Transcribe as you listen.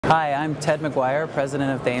Hi, I'm Ted McGuire,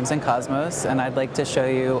 President of THAMES Kosmos, and I'd like to show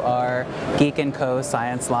you our Geek & Co.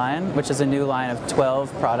 Science line, which is a new line of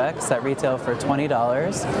 12 products that retail for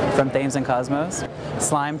 $20 from THAMES Kosmos.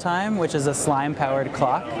 Slime Time, which is a slime-powered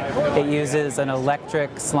clock. It uses an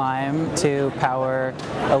electric slime to power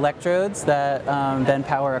electrodes that then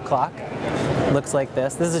power a clock. Looks like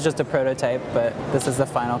this. This is just a prototype, but this is the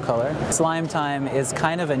final color. Slime Time is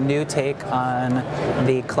kind of a new take on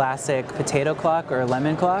the classic potato clock or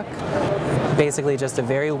lemon clock. Basically just a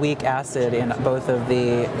very weak acid in both of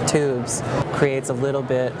the tubes creates a little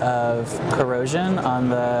bit of corrosion on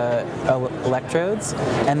the electrodes,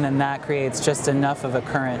 and then that creates just enough of a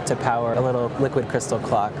current to power a little liquid crystal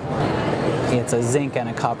clock. It's a zinc and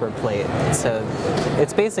a copper plate, so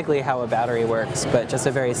it's basically how a battery works, but just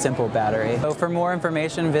a very simple battery. So for more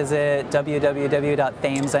information, visit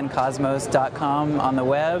www.thamesenkosmos.com on the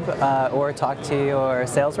web, or talk to your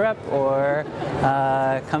sales rep, or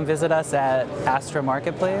come visit us at Astra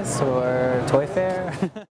Marketplace or Toy Fair.